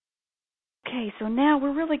Okay, so now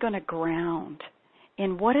we're really going to ground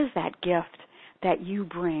in what is that gift that you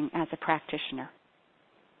bring as a practitioner.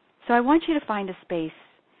 So I want you to find a space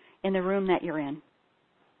in the room that you're in.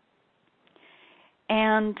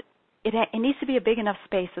 And it needs to be a big enough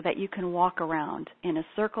space so that you can walk around in a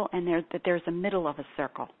circle and that there's a middle of a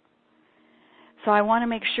circle. So I want to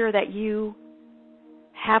make sure that you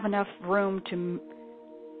have enough room to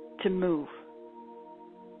move.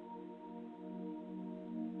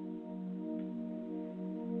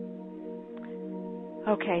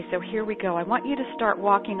 Okay, so here we go. I want you to start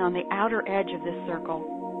walking on the outer edge of this circle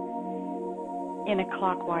in a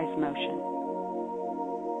clockwise motion.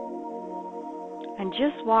 And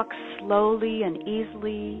just walk slowly and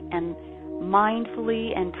easily and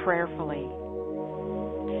mindfully and prayerfully.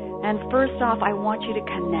 And first off, I want you to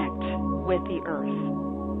connect with the earth.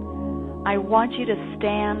 I want you to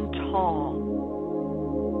stand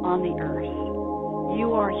tall on the earth.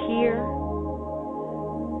 You are here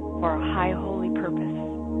for a high holy purpose.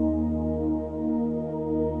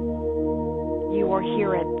 You are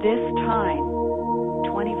here at this time,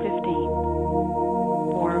 2015,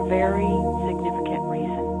 for a very significant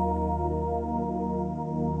reason.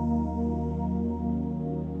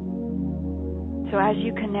 So as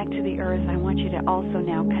you connect to the earth, I want you to also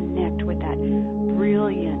now connect with that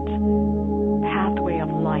brilliant pathway of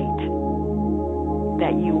light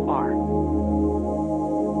that you are.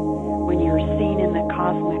 When you're seen in the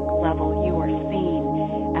cosmic level, you are seen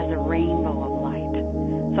as a rainbow of light.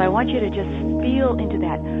 So I want you to just feel into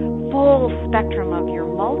that full spectrum of your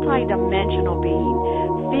multi-dimensional being.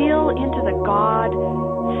 Feel into the God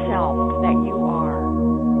self that you are.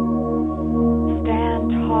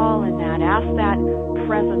 Stand tall in that. Ask that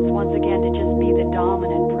presence once again to just be the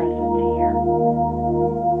dominant presence here.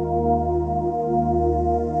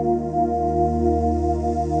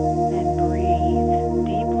 And breathe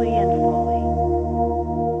deeply and fully.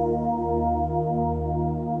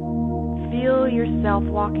 Feel yourself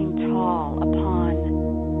walking tall upon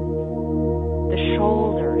the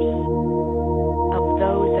shoulders of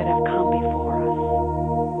those that have come before us.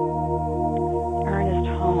 Ernest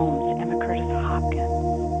Holmes, Emma Curtis Hopkins,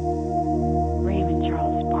 Raymond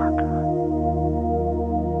Charles Barker,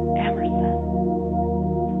 Emerson,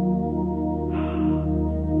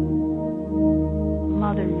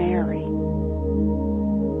 Mother Mary,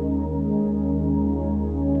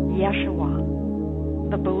 Yeshua,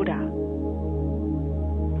 the Buddha,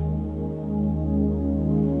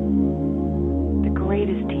 the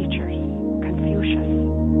greatest teachers, Confucius,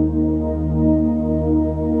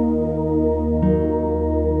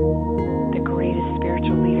 the greatest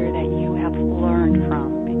spiritual leader that you have learned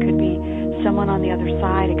from. It could be someone on the other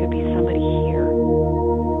side. It could be somebody here.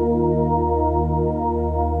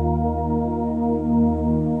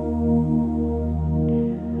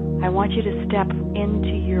 I want you to step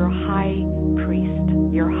into your high priest,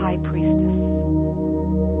 your high priestess.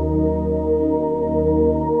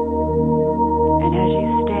 And as you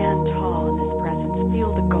stand tall in this presence,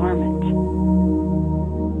 feel the garment,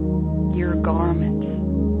 your garment,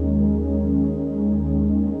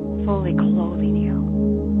 fully clothing you.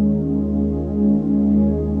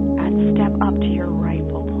 And step up to your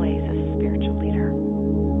rightful place as a spiritual leader.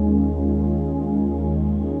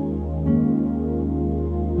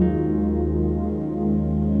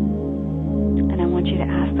 And I want you to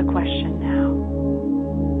ask the question now.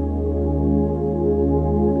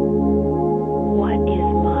 What is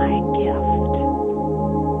my gift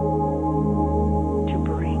to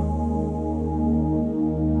bring?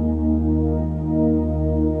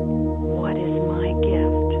 What is my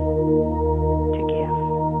gift to give?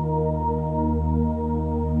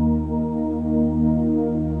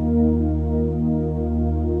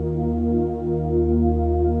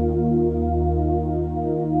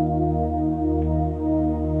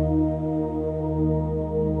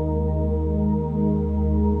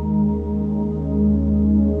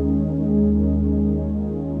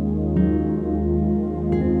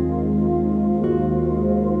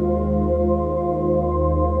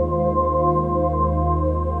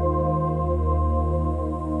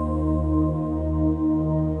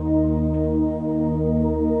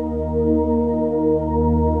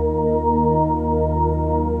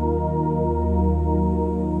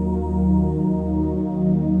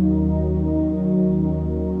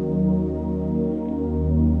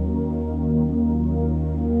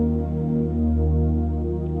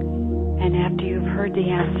 And after you've heard the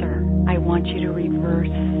answer, I want you to reverse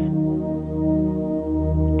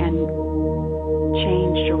and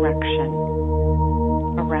change direction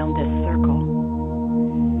around this circle.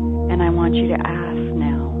 And I want you to ask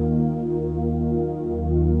now,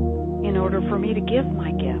 in order for me to give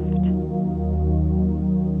my gift,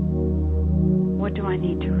 do I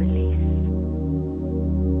need to release?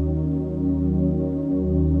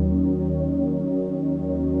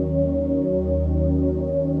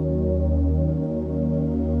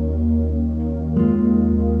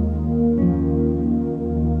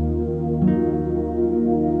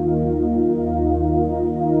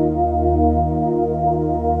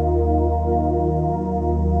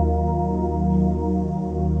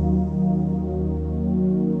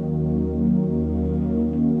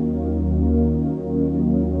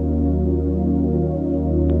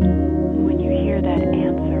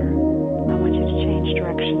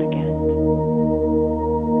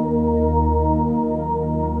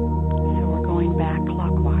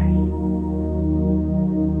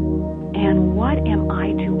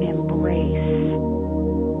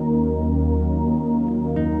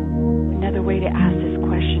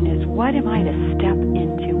 What am I to step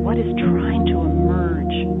into? What is trying to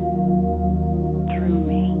emerge through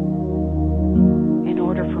me in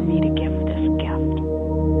order for me to give this gift?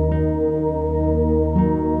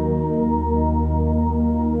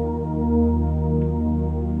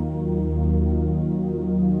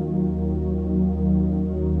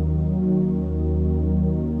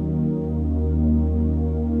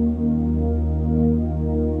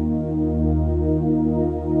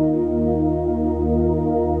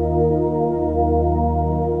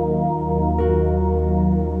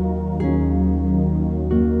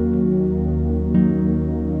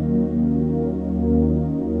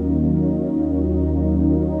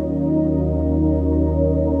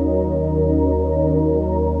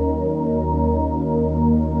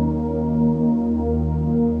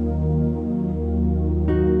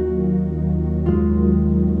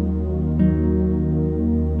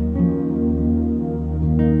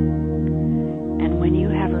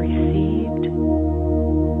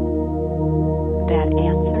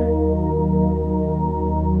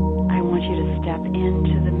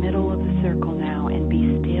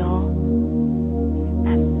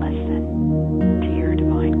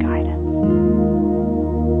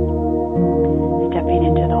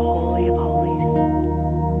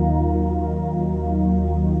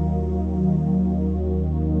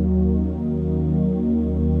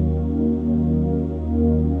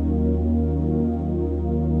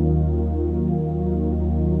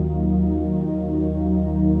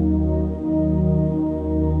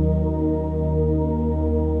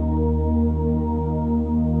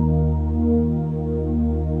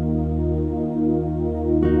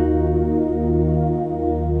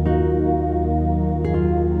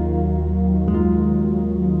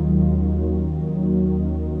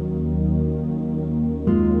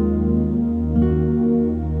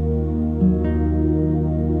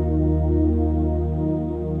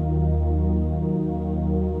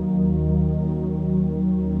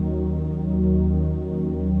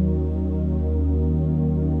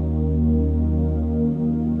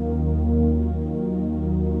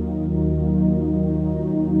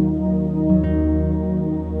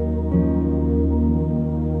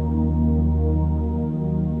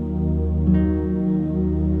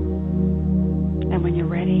 And when you're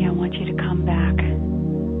ready, I want you to come back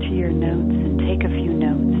to your notes and take a few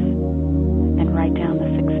notes and write down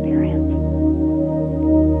this experience.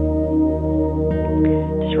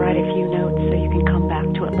 Just write a few notes so you can come back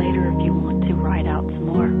to it later if you want to write out some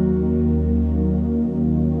more.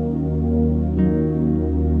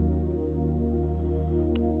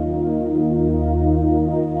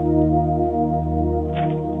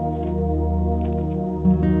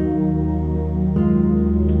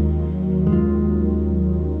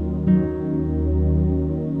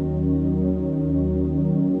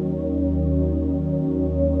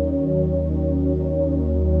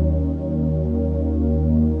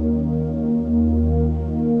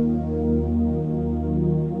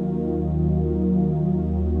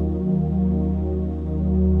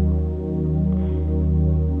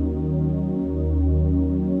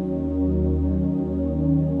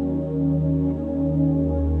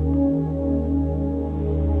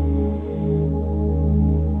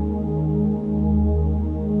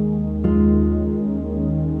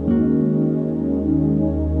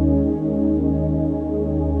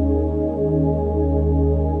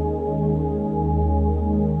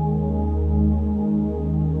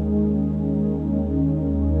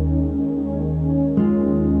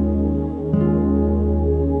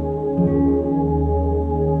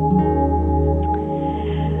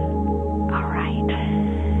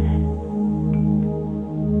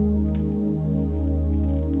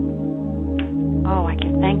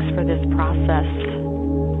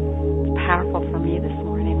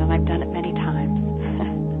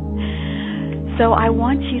 So I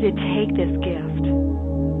want you to take this gift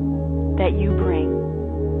that you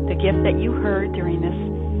bring, the gift that you heard during this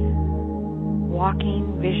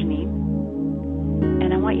walking, visioning,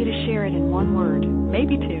 and I want you to share it in one word,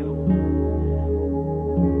 maybe two.